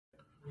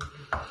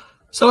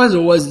So as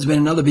always, it's been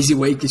another busy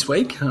week this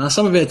week.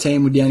 Some of our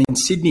team were down in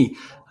Sydney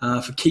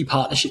for key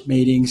partnership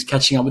meetings,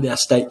 catching up with our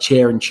state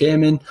chair and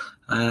chairman,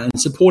 and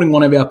supporting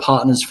one of our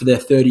partners for their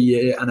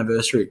 30-year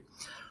anniversary.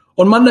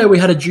 On Monday, we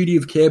had a Duty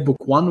of Care Book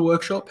 1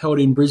 workshop held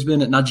in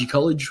Brisbane at Nudgee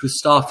College with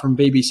staff from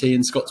BBC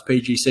and Scots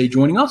PGC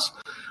joining us.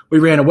 We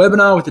ran a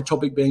webinar with the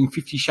topic being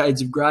 50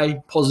 Shades of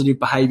Grey, Positive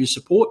Behaviour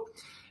Support.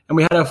 And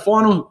we had our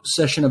final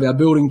session of our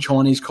Building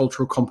Chinese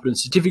Cultural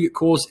Competence Certificate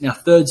course and our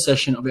third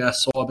session of our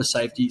Cyber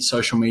Safety,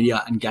 Social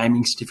Media and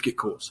Gaming Certificate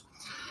course.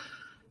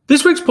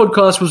 This week's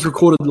podcast was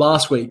recorded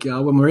last week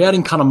when we were out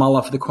in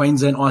Cunnamulla for the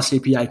Queensland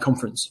ICPA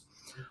conference.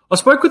 I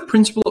spoke with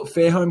Principal at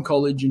Fairholme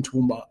College in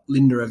Toowoomba,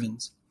 Linda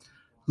Evans.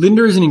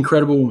 Linda is an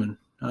incredible woman,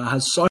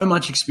 has so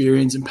much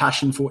experience and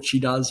passion for what she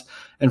does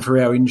and for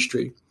our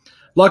industry.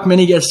 Like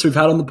many guests we've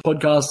had on the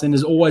podcast,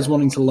 Linda's always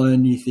wanting to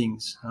learn new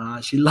things.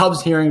 She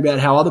loves hearing about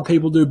how other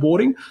people do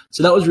boarding,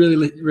 so that was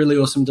really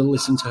awesome to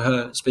listen to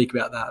her speak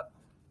about that.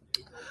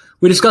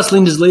 We discussed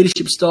Linda's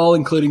leadership style,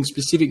 including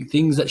specific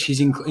things that she's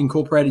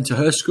incorporated to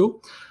her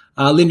school.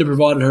 Linda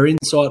provided her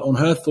insight on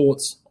her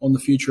thoughts on the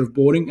future of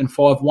boarding and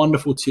 5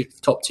 wonderful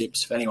top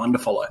tips for anyone to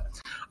follow.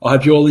 I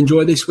hope you all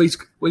enjoy this week's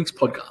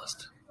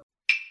podcast.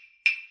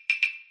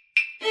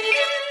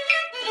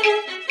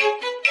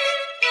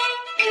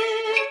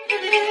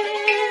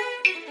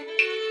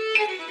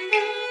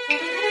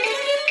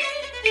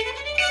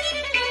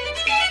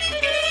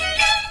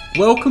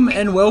 Welcome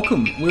and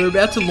welcome. We're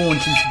about to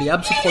launch into the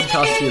ABSA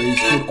podcast series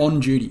called On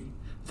Duty.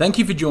 Thank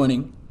you for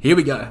joining. Here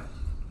we go.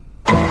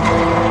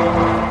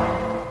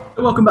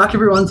 Welcome back,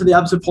 everyone, to the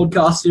ABSA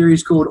podcast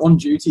series called On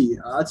Duty.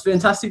 It's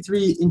fantastic to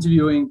be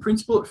interviewing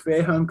Principal at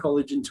Fairholme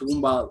College in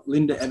Toowoomba,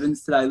 Linda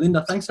Evans, today.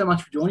 Linda, thanks so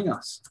much for joining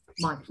us.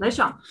 My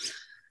pleasure.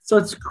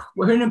 So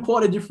we're in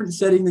quite a different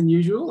setting than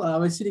usual.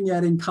 We're sitting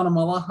out in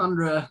Cunnamulla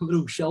under a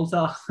little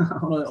shelter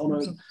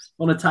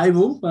on a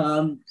table.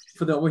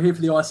 We're here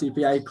for the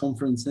ICPA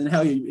conference. And how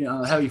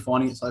are you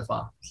finding it so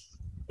far?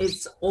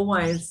 It's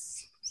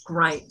always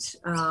great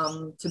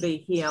to be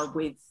here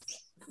with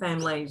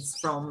families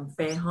from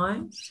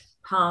Fairholme,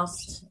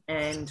 past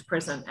and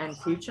present and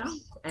future,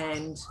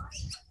 and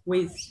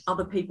with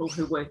other people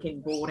who work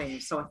in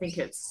boarding. So I think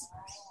it's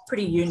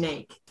pretty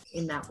unique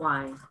in that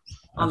way.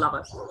 I love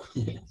it.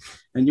 Yeah.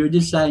 And you were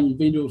just saying you've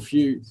been to a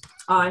few.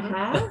 I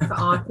have.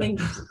 I think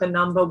the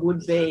number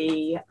would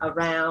be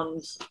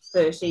around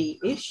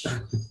 30-ish,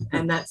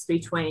 and that's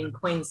between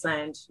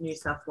Queensland, New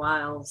South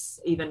Wales,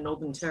 even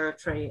Northern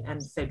Territory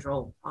and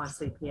federal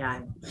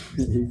ICPA.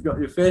 You've got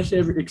your fair share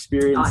of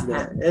experience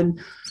there.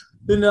 And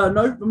then, I'm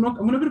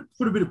going to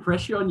put a bit of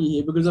pressure on you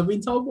here because I've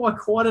been told by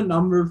quite a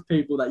number of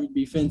people that you'd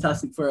be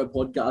fantastic for our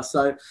podcast.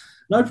 So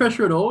no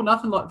pressure at all,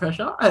 nothing like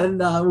pressure, and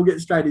we'll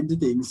get straight into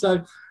things.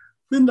 So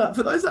Linda,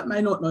 for those that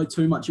may not know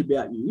too much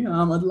about you,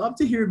 I'd love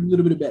to hear a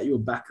little bit about your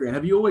background.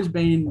 Have you always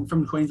been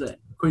from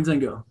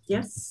Queensland girl?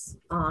 Yes,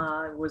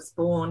 I was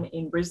born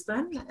in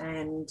Brisbane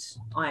and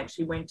I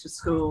actually went to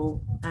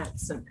school at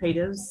St.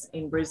 Peter's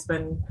in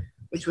Brisbane,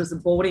 which was a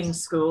boarding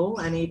school.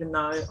 And even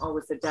though I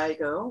was a day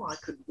girl, I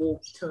could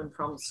walk to and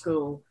from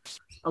school.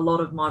 A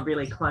lot of my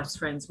really close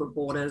friends were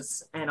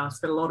boarders and I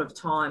spent a lot of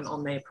time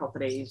on their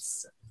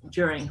properties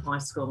during high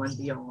school and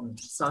beyond.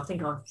 So I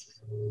think I've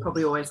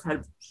probably always had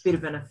a bit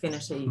of an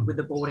affinity with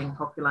the boarding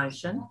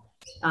population.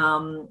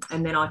 And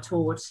then I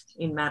taught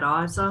in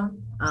Mount Isa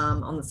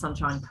on the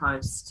Sunshine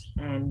Coast.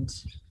 And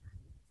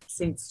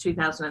since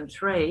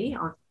 2003,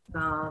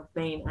 I've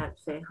been at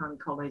Fairholme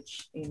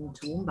College in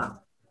Toowoomba.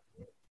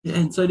 Yeah,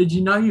 and so did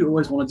you know you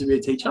always wanted to be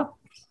a teacher?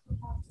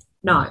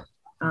 No,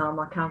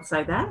 I can't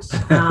say that.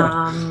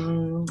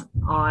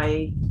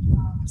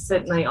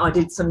 I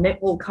did some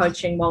netball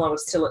coaching while I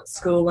was still at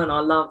school and I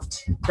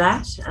loved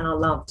that and I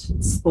loved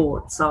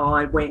sport. So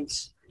I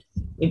went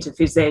into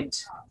phys ed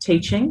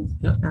teaching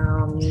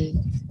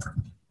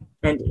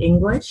and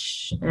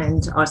English,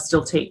 and I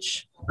still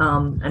teach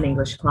an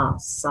English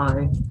class.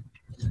 So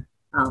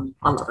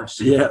I love it.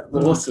 Yeah,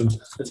 awesome.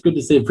 It's good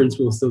to see a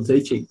principal still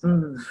teaching.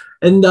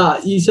 And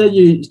you said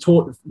you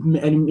taught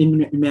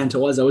in Mount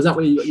Isa. Was that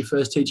where you got your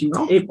first teaching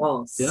role? It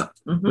was. Yeah.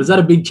 Mm-hmm. Was that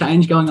a big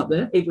change going up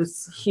there? It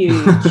was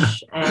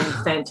huge and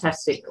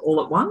fantastic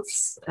all at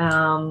once.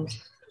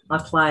 I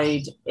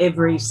played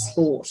every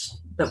sport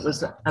that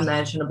was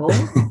imaginable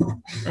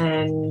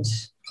and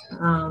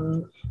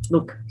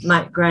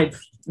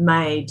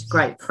made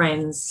great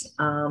friends.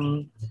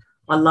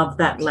 I love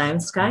that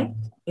landscape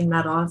in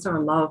Mount Isa. I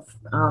love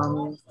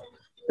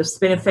the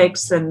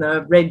spinifex and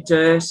the red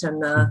dirt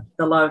and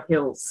the low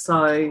hills.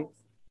 So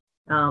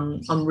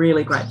I'm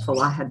really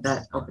grateful I had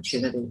that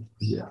opportunity.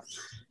 Yeah.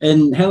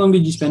 And how long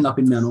did you spend up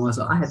in Mount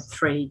Isa? I had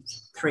 3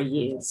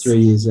 years. 3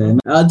 years there.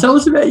 Tell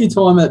us about your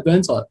time at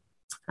Burnside.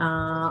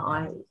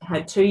 I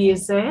had 2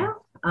 years there,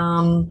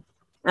 and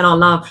I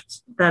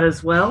loved that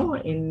as well.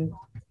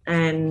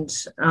 And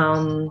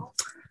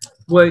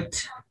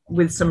worked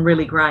with some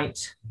really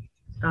great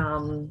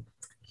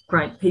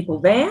people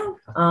there.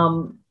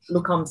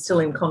 Look, I'm still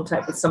in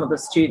contact with some of the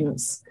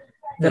students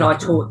that I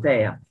taught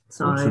there.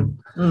 So, awesome.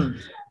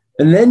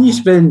 And then you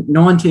spent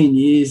 19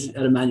 years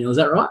at Emmanuel, is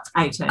that right?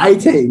 18.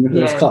 18, Yeah,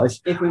 that's close.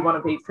 if we want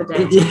to be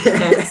pedantic. Yeah.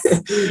 Yes.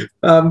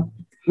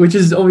 Which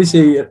is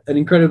obviously an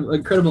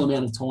incredible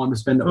amount of time to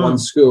spend at one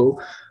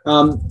school.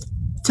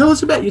 Tell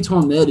us about your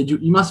time there.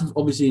 You must have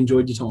obviously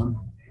enjoyed your time.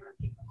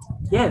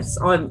 Yes,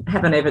 I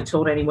haven't ever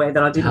taught anywhere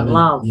that I didn't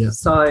love. Yeah.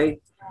 So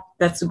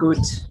that's a good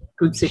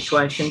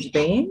situation to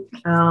be in.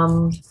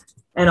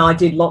 And I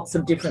did lots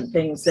of different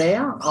things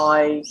there.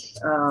 I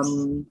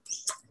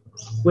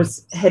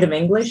was head of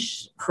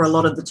English for a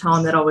lot of the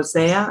time that I was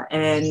there,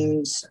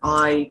 and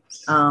I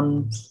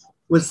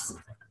was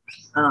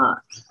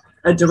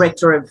a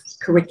director of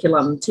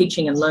curriculum,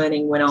 teaching and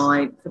learning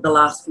for the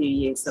last few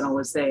years that I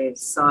was there.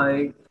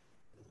 So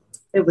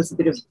it was a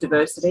bit of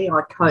diversity.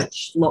 I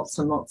coached lots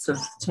and lots of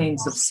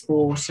teams of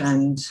sport,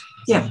 and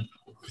yeah.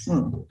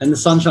 And the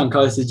Sunshine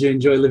Coast, did you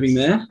enjoy living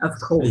there? Of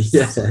course.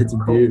 Yeah, it's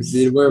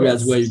beautiful.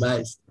 Whereabouts were you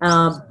based?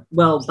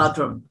 Well,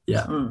 Buderim.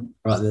 Yeah,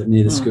 right there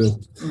near the school.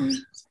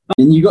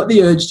 And you got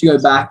the urge to go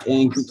back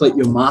and complete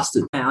your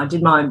Masters. Yeah, I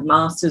did my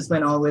Masters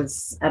when I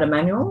was at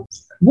Emmanuel.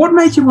 What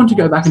made you want to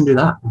go back and do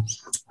that?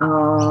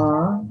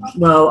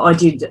 Well, I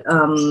did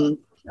a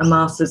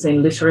Masters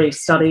in Literary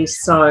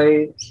Studies,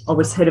 so I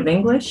was head of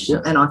English,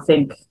 and I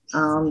think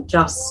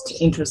just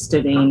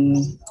interested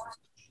in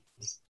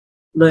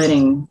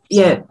learning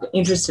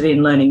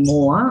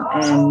more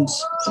and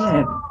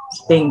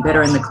being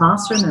better in the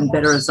classroom and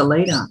better as a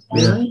leader,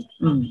 really.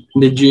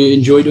 Did you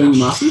enjoy doing the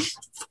Masters?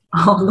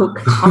 Oh, look,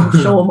 I'm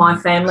sure my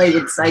family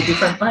would say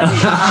differently.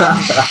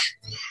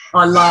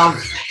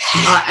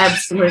 I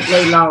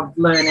absolutely love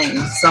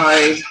learning.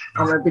 So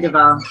I'm a bit of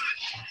a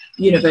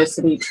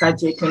university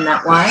tragic in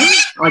that way.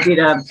 I did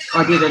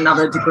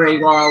another degree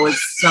while I was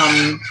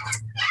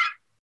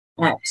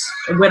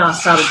when I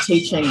started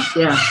teaching.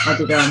 Yeah, I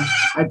did a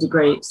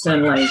degree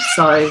externally.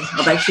 So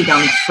I've actually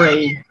done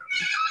three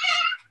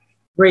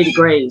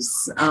degrees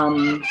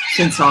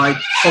since I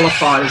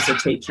qualified as a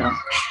teacher.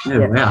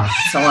 Yeah. Wow.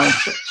 So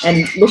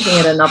and looking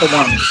at another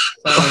one.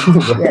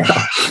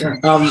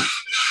 So,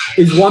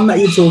 is one that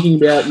you're talking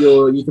about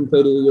you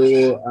completed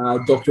your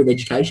Doctor of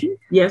Education?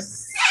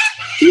 Yes.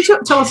 Can you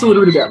tell us a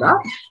little bit about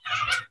that?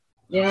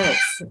 Yes.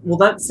 Well,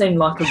 that seemed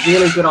like a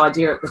really good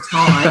idea at the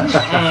time,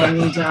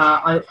 and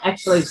I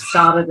actually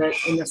started it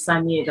in the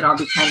same year that I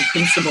became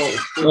principal.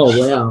 Oh,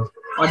 wow.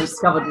 I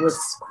discovered was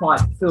quite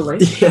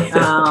foolish.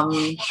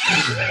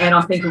 And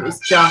I think it was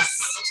just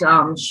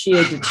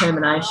sheer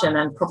determination,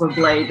 and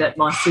probably that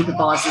my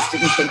supervisors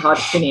didn't think I'd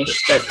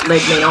finished, that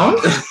led me on.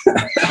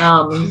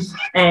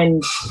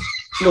 And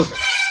look,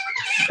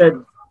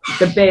 the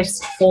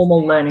best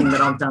formal learning that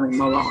I've done in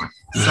my life.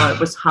 So it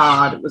was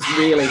hard. It was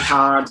really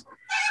hard.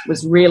 It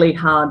was really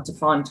hard to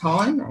find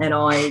time, and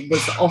I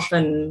was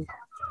often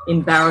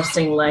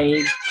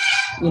embarrassingly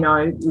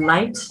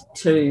late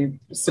to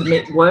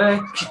submit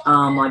work.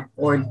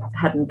 Or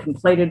hadn't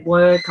completed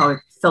work. I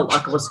felt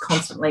like I was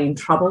constantly in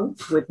trouble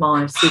with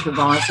my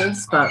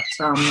supervisors, but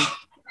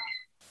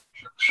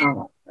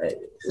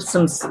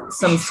some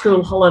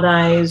school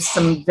holidays,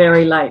 some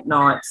very late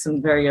nights,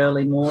 some very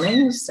early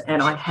mornings,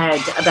 and I had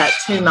about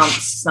 2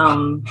 months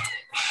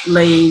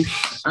leave,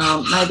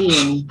 maybe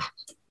in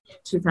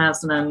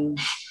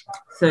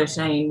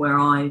 2013, where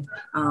I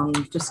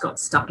just got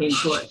stuck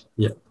into it.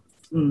 Yeah.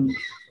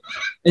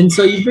 And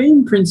so you've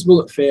been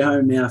principal at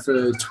Fairholme now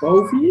for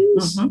 12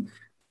 years. Mm-hmm.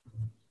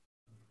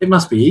 It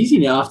must be easy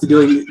now after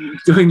doing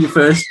your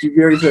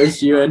very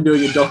first year and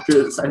doing a doctorate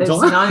at the same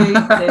time.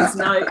 There's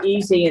no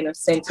easy in a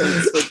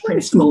sentence with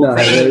principal for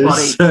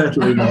anybody.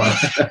 Certainly not.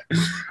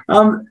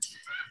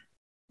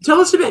 Tell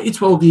us about your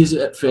 12 years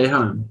at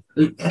Fairholme.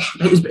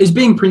 Is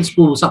being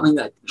principal something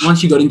that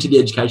once you got into the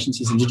education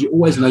system, did you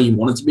always know you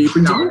wanted to be a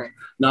principal?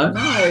 No,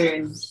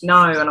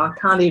 and I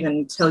can't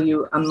even tell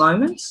you a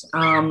moment.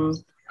 And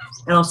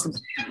I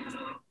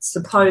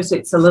suppose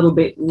it's a little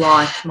bit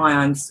like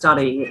my own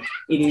study.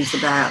 It is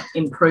about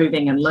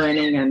improving and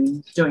learning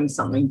and doing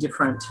something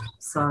different.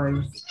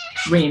 So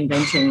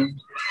reinventing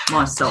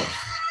myself.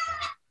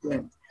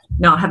 Yeah.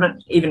 No, I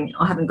haven't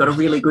got a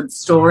really good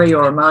story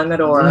or a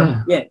moment or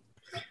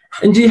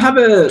And do you have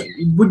a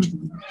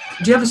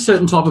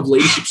certain type of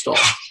leadership style?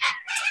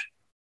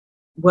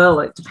 Well,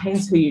 it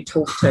depends who you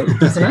talk to,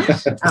 doesn't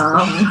it?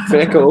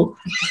 Fair call.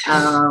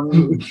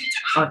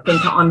 I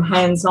think I'm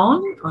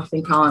hands-on. I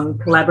think I'm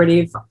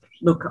collaborative.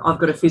 Look, I've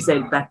got a phys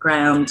ed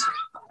background.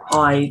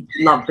 I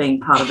love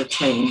being part of a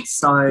team.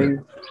 So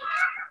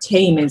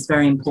team is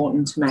very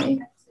important to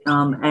me,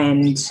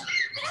 and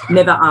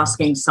never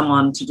asking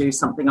someone to do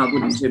something I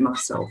wouldn't do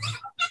myself.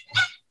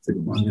 That's a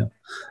good one, yeah.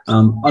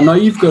 I know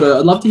you've got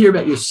I'd love to hear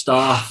about your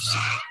staff's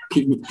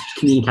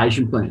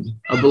communication plan.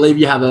 I believe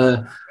you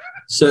have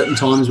certain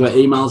times where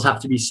emails have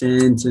to be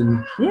sent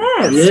and...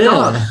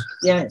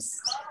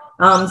 Yes.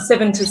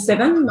 7 to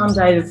 7,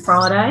 Monday to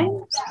Friday.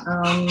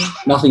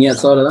 Nothing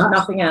outside of that?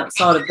 Nothing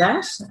outside of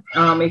that.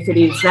 If it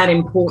is that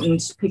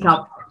important, pick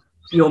up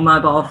your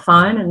mobile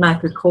phone and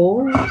make a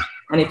call.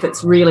 And if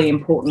it's really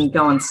important,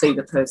 go and see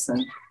the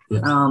person.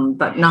 Yeah.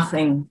 But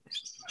nothing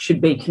should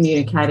be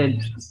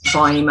communicated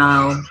by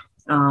email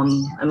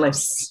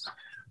unless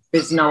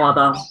there's no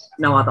other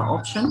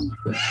option.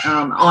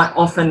 I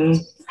often,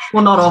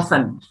 well, not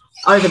often,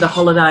 over the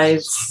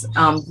holidays,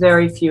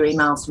 very few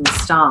emails from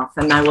staff,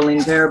 and they will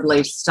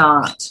invariably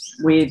start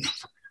with,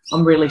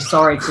 I'm really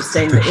sorry to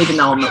send, even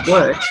though I'm at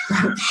work,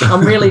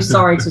 I'm really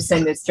sorry to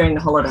send this during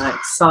the holidays.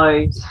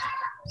 So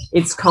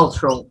it's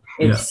cultural.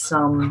 It's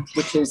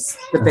which is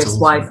the That's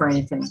best awesome. Way for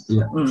anything.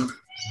 Yeah.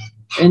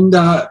 And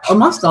I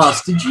must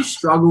ask, did you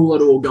struggle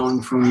at all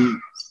going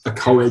from a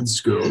co-ed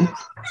school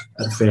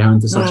at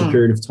Fairholme for such a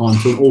period of time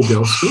to an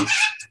all-girls school?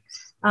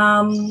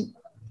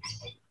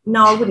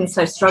 No, I wouldn't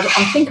say struggle.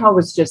 I think I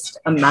was just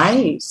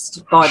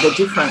amazed by the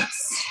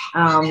difference.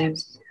 And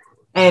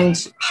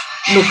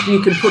look, you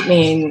could put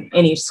me in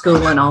any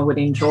school and I would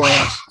enjoy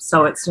it.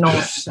 So it's not,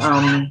 it's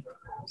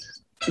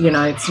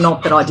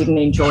not that I didn't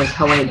enjoy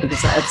co-ed,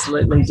 because I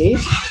absolutely did.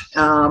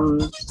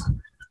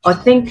 I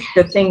think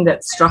the thing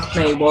that struck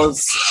me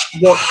was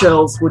what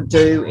girls would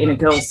do in a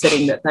girls'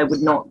 setting that they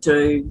would not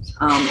do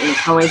in a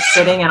co-ed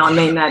setting, and I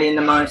mean that in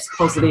the most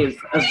positive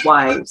of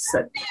ways.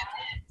 That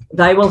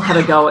they will have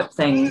a go at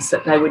things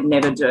that they would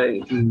never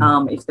do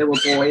if there were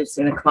boys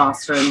in a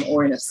classroom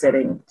or in a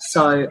setting.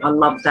 So I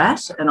love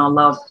that, and I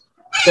love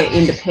the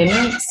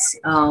independence.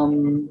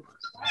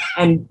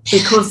 And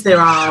because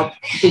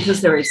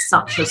there is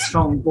such a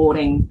strong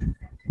boarding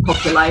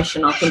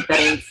population, I think that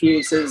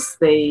infuses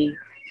the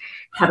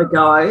have a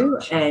go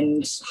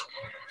and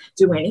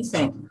do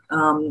anything.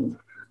 And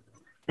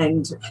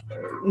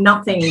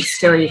nothing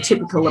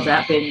stereotypical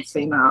about being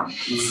female.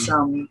 It's,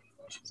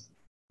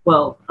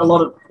 well, a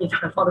lot of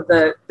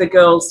the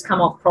girls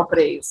come off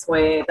properties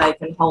where they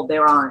can hold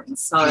their own.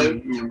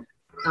 So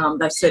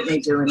they certainly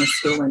do in a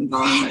school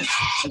environment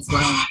as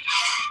well.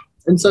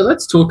 And so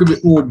let's talk a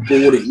bit more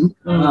boarding.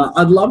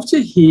 I'd love to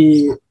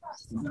hear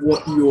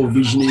what your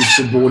vision is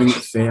for boarding at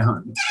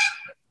Fairholme.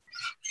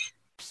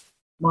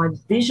 My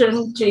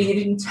vision? Gee, you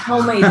didn't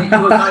tell me that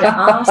you were going to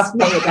ask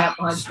me about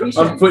my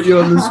vision. I've put you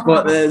on the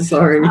spot there,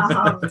 sorry.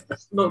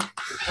 Look,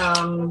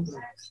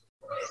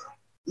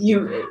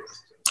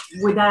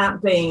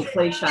 without being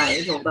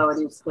cliched, although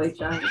it is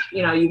cliche,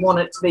 you want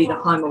it to be the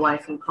home away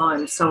from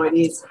home. So it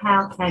is,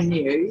 how can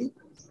you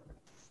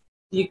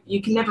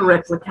can never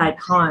replicate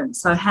home.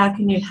 So how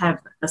can you have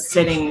a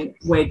setting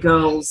where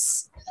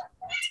girls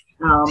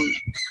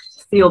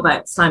feel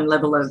that same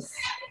level of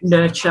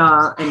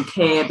nurture and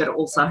care, but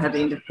also have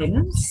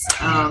independence?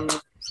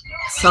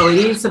 So it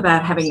is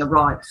about having the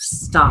right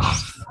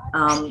staff.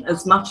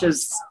 As much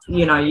as,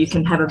 you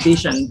can have a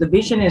vision. The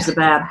vision is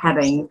about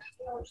having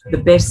the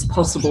best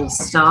possible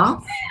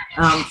staff,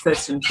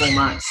 first and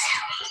foremost.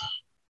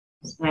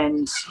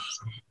 And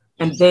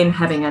then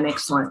having an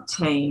excellent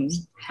team,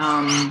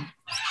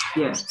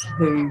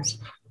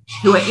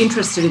 who are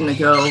interested in the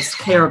girls,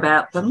 care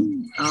about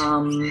them,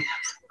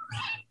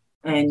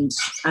 and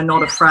are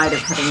not afraid of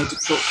having a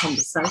difficult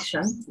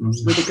conversation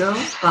with a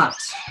girl, but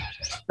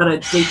are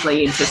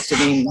deeply interested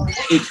in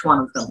each one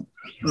of them.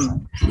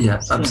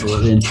 Yeah,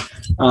 absolutely. And,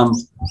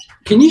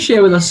 can you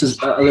share with us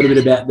a little bit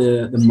about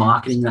the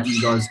marketing that you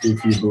guys do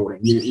for your boarding?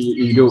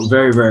 You do it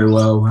very, very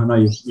well. I know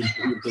your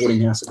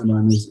boarding house at the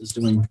moment is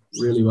doing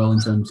really well in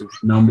terms of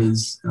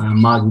numbers.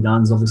 Margie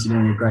Dunn's obviously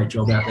doing a great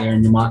job out there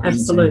in your marketing.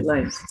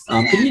 Absolutely.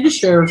 Can you just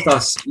share with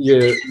us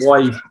why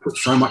you put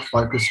so much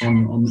focus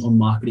on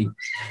marketing?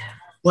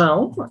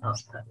 Well,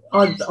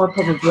 I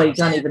probably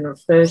don't even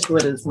refer to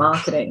it as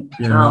marketing,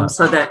 and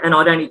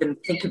I don't even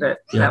think of it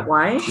that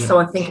way. Yeah. So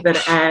I think of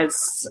it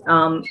as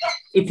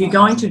if you're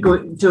going to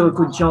do a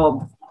good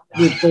job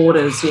with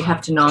boarders, you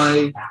have to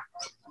know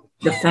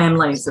the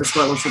families as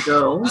well as the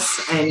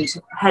girls. And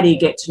how do you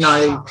get to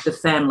know the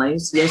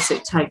families? Yes,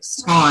 it takes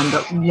time,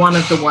 but one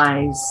of the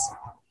ways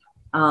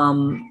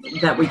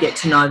that we get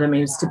to know them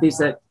is to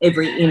visit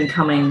every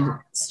incoming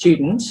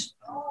student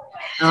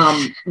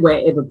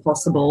wherever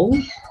possible,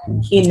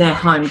 in their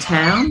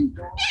hometown,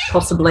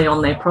 possibly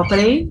on their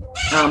property,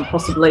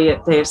 possibly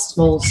at their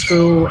small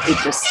school. It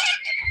just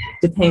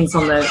depends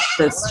on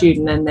the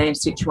student and their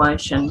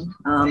situation.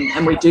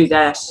 And we do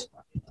that.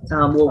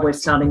 We're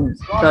starting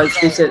those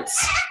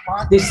visits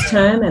this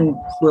term, and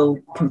we'll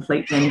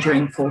complete them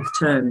during fourth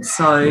term.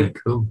 So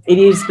cool. It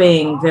is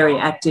being very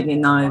active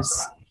in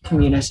those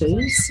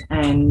communities.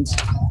 And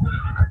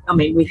I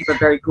mean, we have a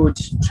very good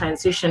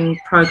transition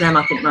program.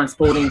 I think most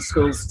boarding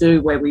schools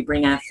do, where we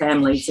bring our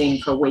families in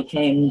for a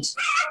weekend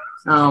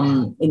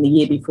in the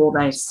year before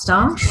they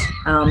start.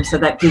 So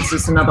that gives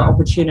us another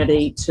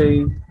opportunity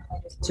to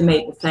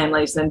meet the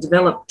families and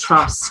develop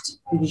trust,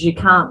 because you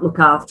can't look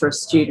after a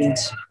student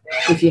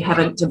if you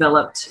haven't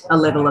developed a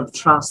level of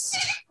trust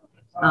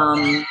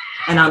and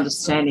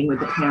understanding with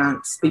the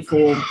parents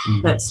before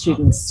that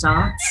student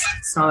starts.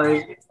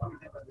 So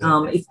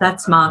if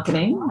that's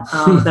marketing,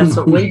 that's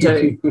what we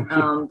do.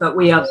 But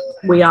we are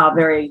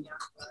very,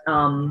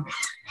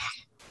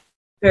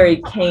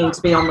 very keen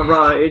to be on the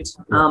road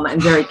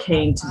and very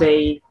keen to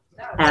be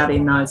out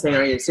in those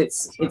areas.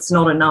 It's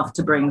not enough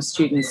to bring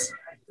students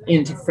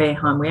into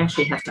Fairholme. We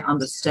actually have to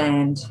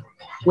understand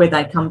where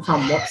they come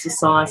from, what's the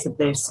size of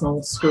their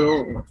small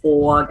school,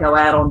 or go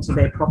out onto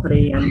their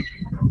property and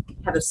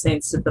have a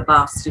sense of the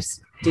vast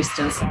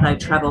distance that they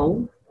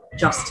travel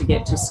just to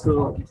get to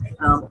school.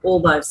 All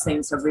those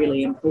things are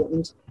really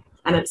important.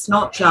 And it's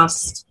not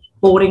just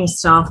boarding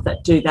staff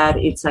that do that,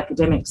 it's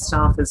academic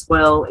staff as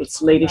well,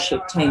 it's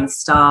leadership team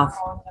staff.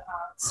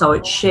 So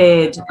it's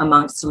shared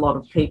amongst a lot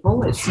of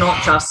people. It's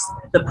not just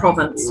the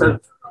province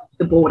of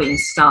the boarding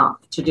staff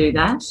to do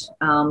that.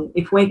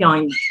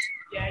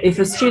 If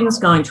a student's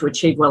going to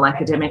achieve well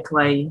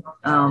academically,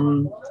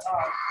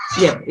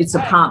 it's a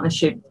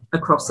partnership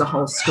across the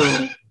whole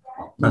school.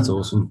 That's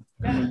awesome.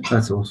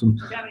 That's awesome.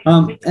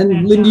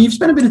 And Linda, you've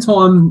spent a bit of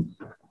time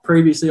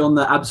previously on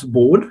the ABSA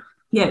board.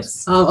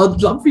 Yes.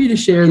 I'd love for you to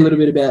share a little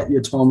bit about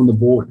your time on the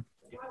board.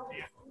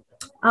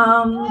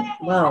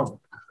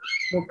 Well,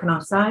 what can I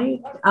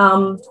say?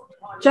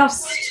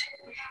 Just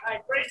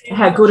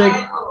how good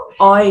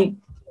I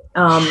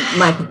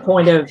make a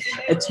point of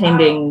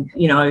attending,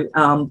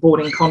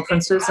 boarding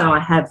conferences, and I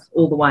have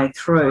all the way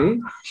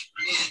through.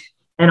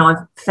 And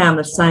I've found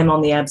the same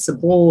on the ABSA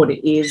board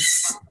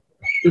is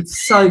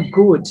it's so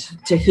good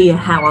to hear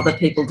how other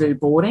people do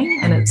boarding,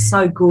 and it's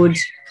so good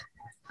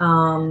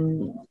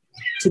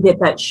to get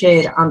that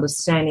shared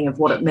understanding of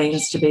what it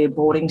means to be a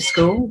boarding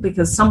school,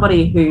 because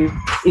somebody who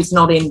is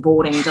not in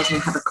boarding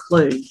doesn't have a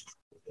clue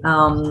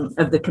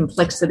of the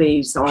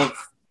complexities of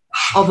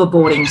a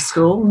boarding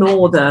school,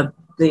 nor the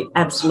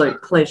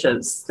absolute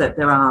pleasures that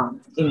there are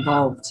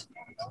involved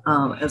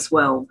as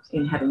well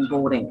in having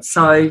boarding.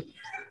 So,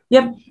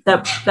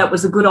 that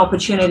was a good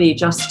opportunity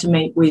just to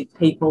meet with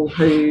people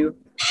who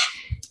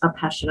are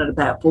passionate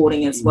about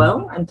boarding as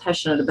well, and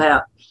passionate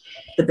about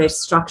the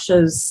best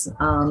structures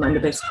and the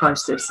best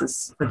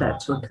processes for that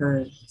to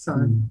occur. So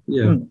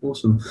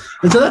Awesome.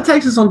 And so that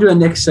takes us on to our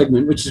next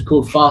segment, which is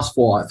called Fast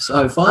Five.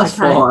 So Fast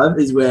Five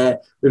is where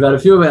we've had a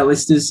few of our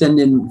listeners send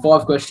in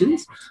 5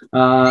 questions.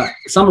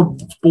 Some are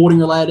boarding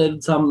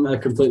related, some are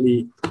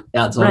completely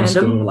outside of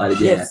school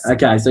related. Yeah. Yes.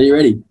 Okay, so you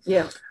ready?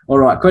 Yeah. All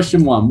right,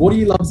 question 1. What do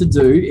you love to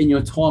do in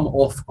your time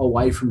off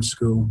away from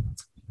school?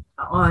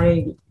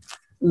 I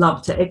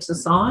love to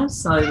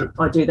exercise, so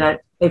I do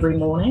that every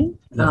morning.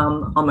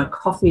 I'm a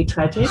coffee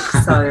tragic,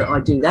 so I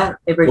do that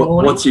every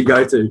morning. What's your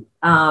go-to?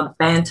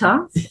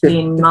 Banter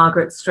in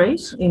Margaret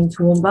Street in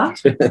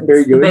Toowoomba.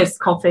 Very good. The best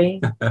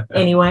coffee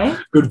anywhere.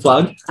 Good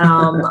plug.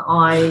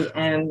 I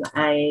am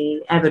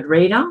a avid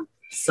reader,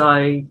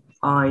 so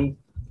I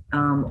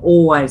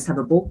always have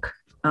a book.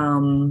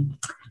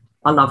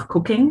 I love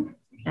cooking,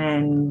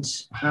 and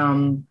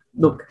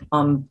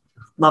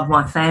love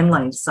my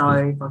family, so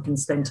if I can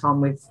spend time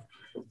with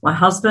my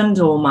husband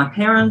or my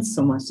parents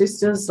or my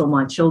sisters or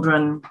my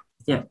children,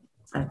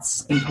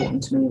 that's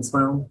important to me as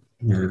well.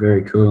 Yeah,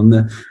 very cool. And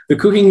the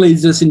cooking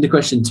leads us into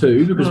question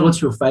 2, because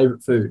what's your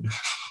favourite food?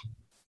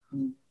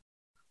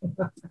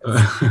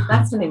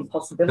 That's an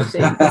impossibility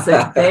because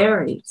it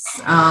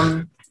varies.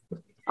 I've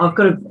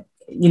got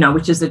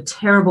which is a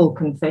terrible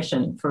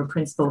confession for a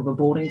principal of a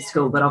boarding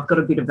school, but I've got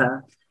a bit of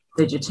a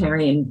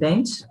vegetarian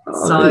bent.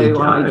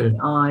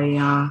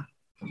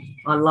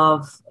 I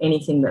love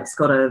anything that's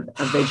got a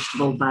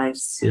vegetable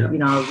base,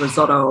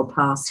 risotto or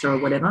pasta or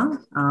whatever.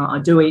 I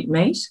do eat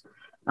meat,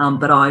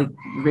 but I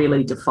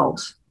really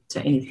default to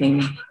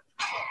anything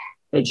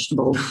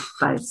vegetable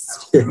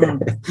based. A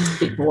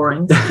bit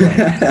boring.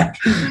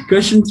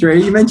 Question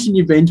 3. You mentioned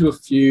you've been to a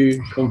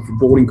few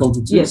boarding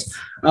conferences. Yes.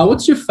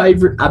 What's your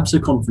favourite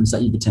ABSA conference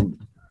that you've attended?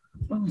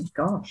 Oh, my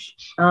gosh.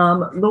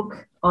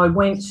 Look, I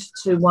went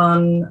to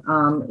one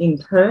in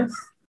Perth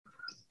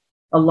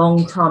a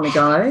long time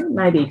ago,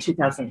 maybe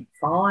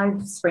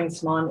 2005, springs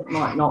to mind. It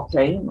might not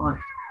be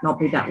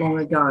that long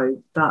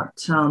ago, but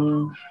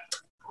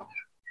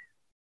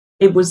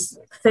it was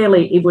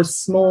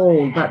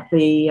small, but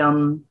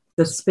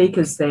the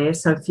speakers there,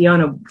 so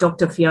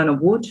Dr. Fiona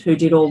Wood, who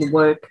did all the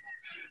work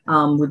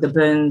with the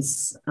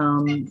burns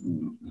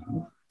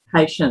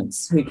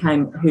patients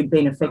who'd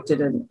been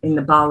affected in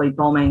the Bali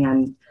bombing,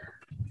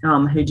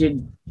 and who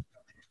did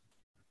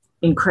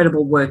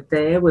incredible work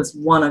there, was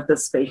one of the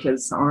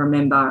speakers, I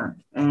remember,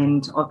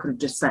 and I could have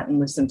just sat and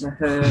listened to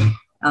her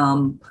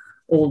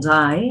all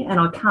day. And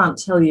I can't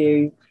tell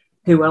you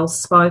who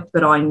else spoke,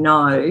 but I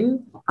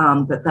know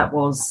that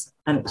was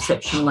an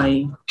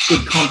exceptionally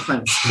good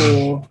conference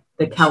for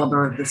the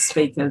calibre of the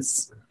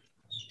speakers.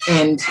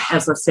 And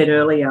as I said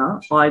earlier,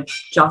 I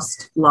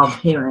just love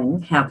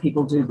hearing how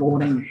people do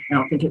boarding, and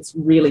I think it's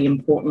really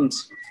important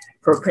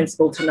for a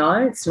principal to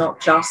know. It's not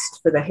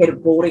just for the head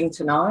of boarding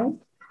to know.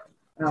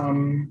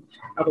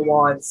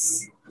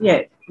 Otherwise,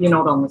 you're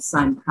not on the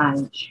same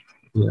page.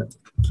 Yeah.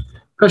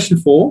 Question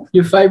 4,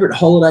 your favourite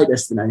holiday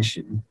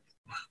destination?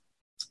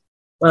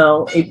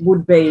 Well, it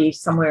would be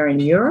somewhere in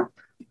Europe,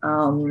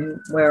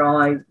 where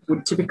I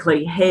would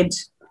typically head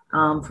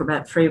for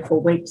about 3 or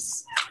 4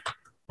 weeks,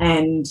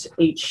 and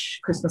each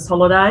Christmas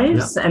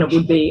holidays, and it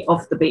would be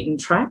off the beaten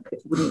track.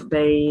 It wouldn't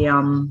be,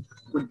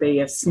 would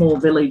be a small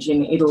village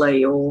in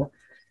Italy, or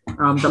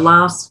the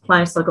last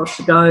place I got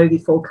to go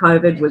before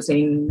COVID was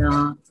in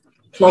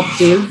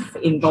Plovdiv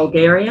in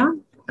Bulgaria,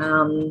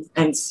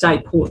 and stay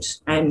put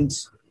and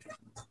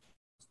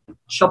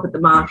shop at the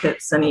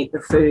markets and eat the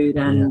food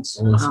and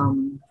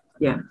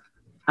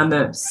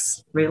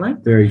immerse, really.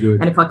 Very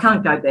good. And if I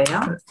can't go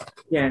there,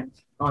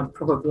 I'd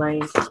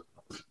probably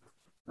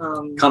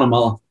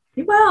Cunnamulla.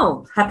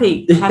 Well,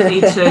 happy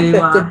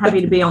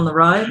to be on the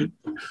road,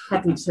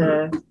 happy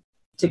to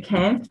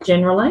camp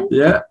generally.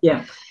 Yeah.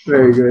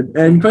 Very good.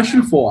 And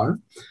question 5,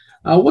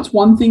 what's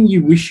one thing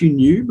you wish you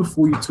knew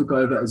before you took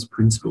over as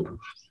principal?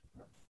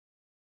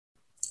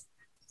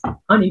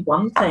 Only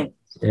one thing.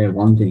 Yeah,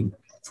 one thing.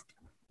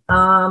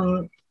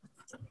 The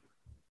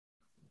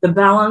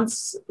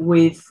balance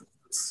with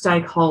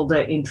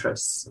stakeholder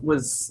interests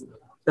was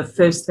the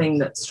first thing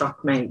that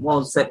struck me,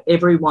 was that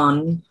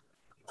everyone,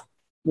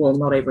 well,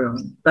 not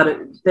everyone, but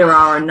there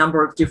are a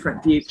number of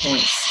different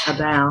viewpoints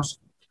about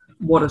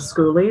what a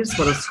school is,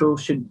 what a school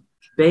should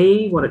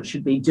be, what it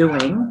should be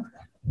doing,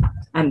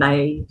 and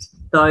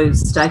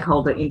those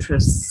stakeholder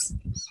interests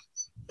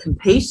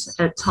compete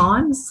at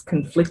times,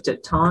 conflict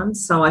at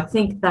times. So I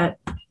think that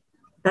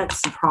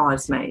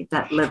surprised me,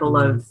 that level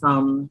of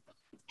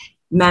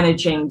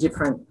managing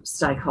different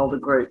stakeholder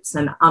groups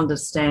and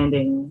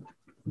understanding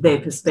their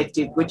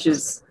perspective, which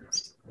is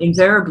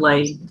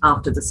invariably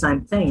after the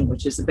same thing,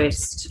 which is the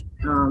best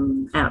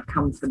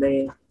outcome for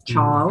their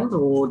child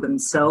or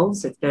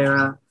themselves if they're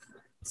a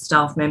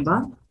staff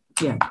member.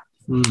 Yeah.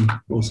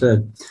 Well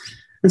said.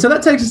 And so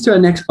that takes us to our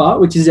next part,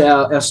 which is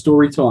our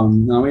story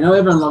time. Now, we know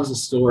everyone loves a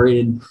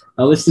story, and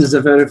our listeners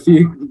have heard a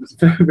few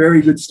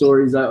very good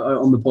stories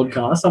on the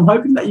podcast. I'm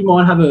hoping that you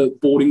might have a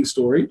boarding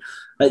story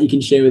that you can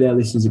share with our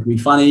listeners. It can be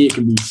funny, it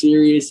can be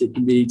serious, it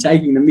can be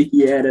taking the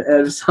mickey out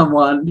of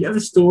someone. Do you have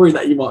a story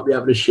that you might be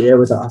able to share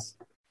with us?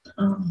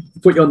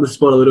 Put you on the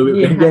spot a little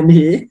bit again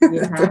here.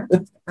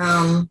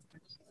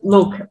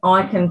 Look,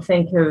 I can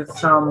think of,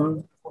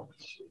 I'm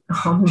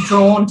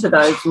drawn to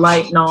those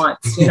late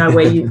nights,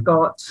 where you've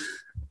got,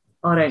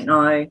 I don't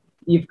know,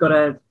 you've got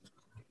a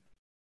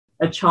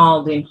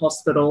child in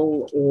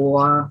hospital,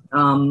 or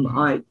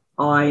I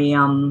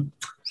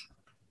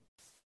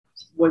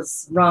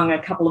was rung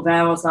a couple of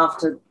hours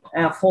after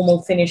our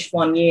formal finished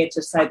one year to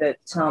say that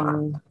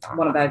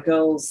one of our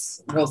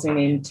girls was in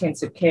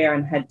intensive care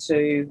and had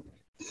to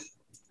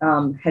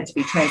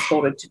be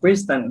transported to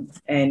Brisbane,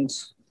 and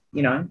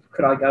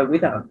could I go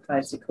with her,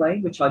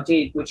 basically, which I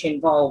did, which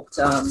involved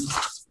a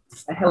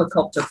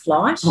helicopter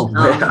flight.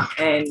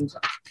 And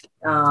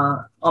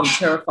I'm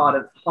terrified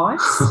of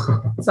heights.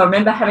 So I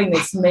remember having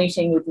this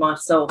meeting with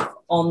myself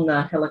on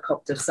the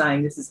helicopter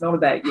saying, this is not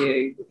about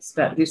you, it's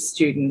about this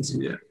student,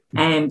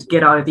 and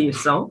get over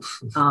yourself.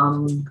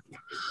 So,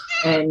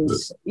 there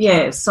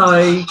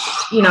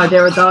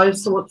are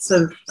those sorts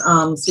of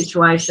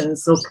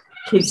situations. Look,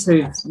 kids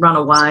who've run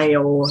away,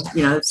 or,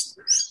 it's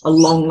a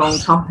long, long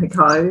time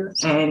ago,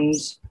 and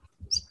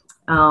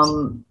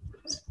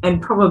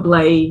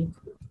probably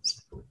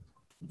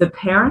the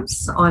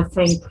parents, I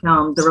think,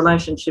 the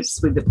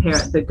relationships with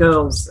the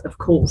girls, of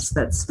course,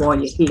 that's why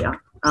you're here.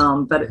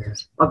 But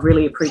I've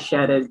really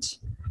appreciated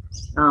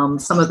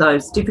some of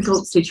those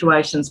difficult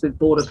situations with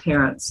border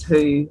parents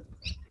who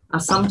are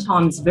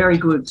sometimes very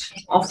good,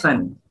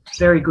 often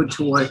very good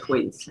to work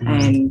with,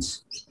 and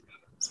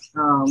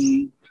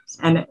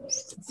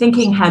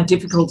thinking how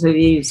difficult it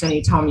is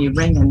anytime you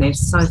ring and they're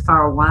so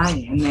far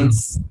away, and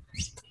there's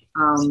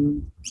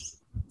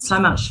so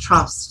much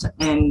trust,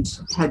 and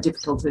how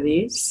difficult it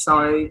is.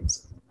 So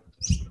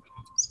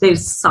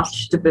there's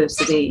such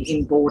diversity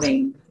in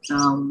boarding.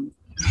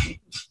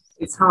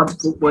 It's hard to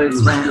put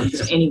words around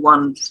any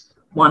one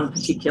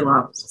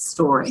particular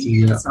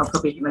story. So I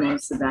probably haven't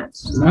answered that.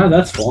 No,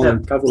 that's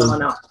fine.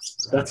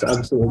 That's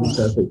absolutely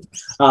perfect.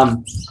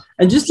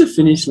 And just to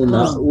finish,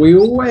 Linda, we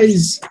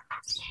always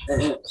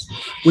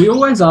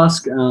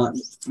ask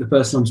the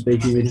person I'm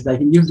speaking with if they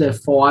can give their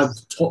 5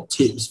 top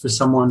tips for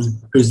someone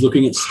who's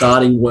looking at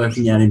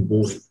working out in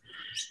boarding.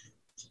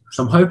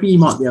 So I'm hoping you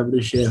might be able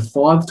to share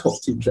 5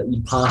 top tips that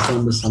you pass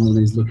on to someone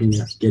who's looking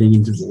at getting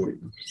into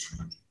boarding.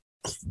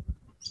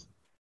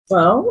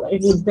 Well,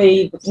 it would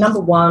be,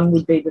 number 1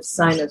 would be the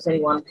same as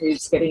anyone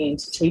who's getting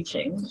into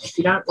teaching. If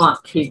you don't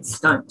like kids,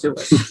 don't do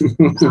it.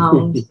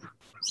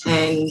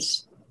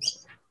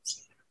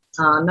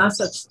 No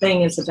such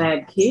thing as a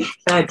bad kid,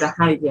 bad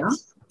behaviour.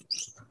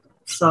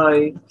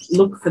 So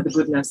look for the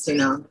goodness in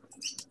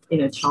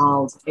a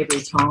child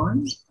every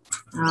time.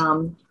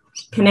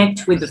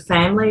 Connect with the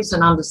families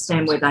and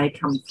understand where they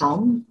come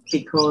from,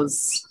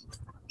 because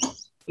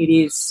it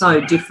is so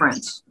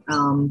different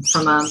from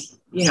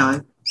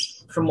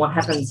what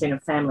happens in a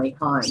family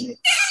home.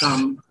 It's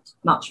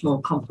much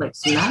more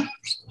complex than that.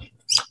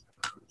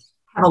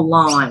 Have a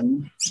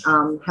line,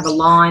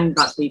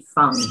 but be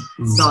fun.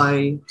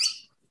 So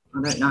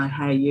I don't know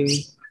how you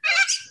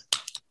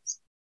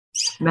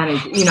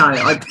manage,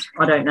 I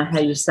don't know how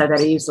you say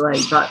that easily,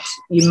 but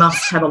you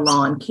must have a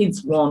line.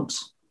 Kids want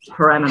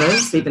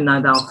parameters, even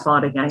though they'll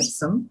fight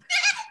against them.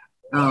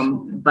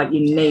 But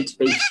you need to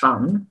be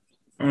fun.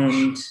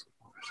 And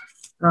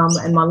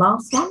my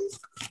last one,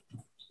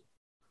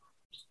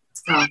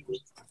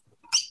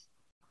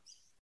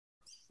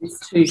 this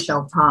too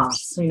shall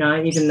pass. You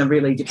know, even the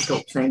really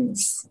difficult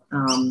things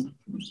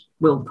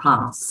will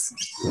pass,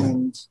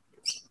 and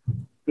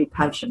be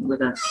patient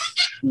with it.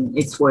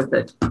 It's worth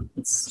it.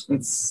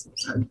 It's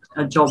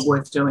a job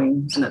worth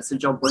doing, and it's a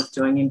job worth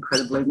doing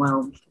incredibly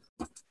well.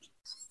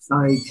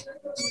 So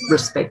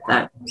respect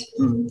that.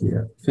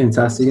 Yeah,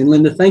 fantastic. And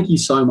Linda, thank you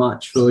so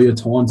much for your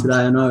time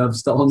today. I know I've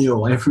stolen you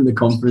away from the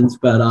conference,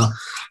 but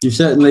you've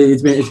certainly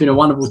it's been a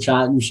wonderful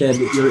chat, and you shared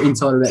your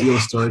insight about your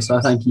story. So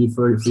thank you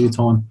for your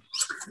time.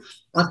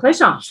 My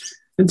pleasure.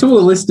 And to all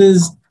the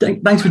listeners,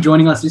 thanks for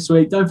joining us this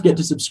week. Don't forget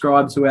to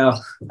subscribe to our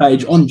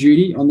page On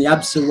Duty on the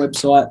ABSA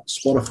website,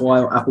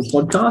 Spotify or Apple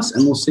Podcasts,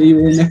 and we'll see you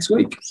all next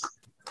week.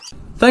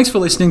 Thanks for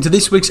listening to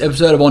this week's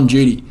episode of On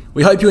Duty.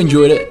 We hope you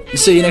enjoyed it.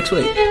 See you next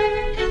week.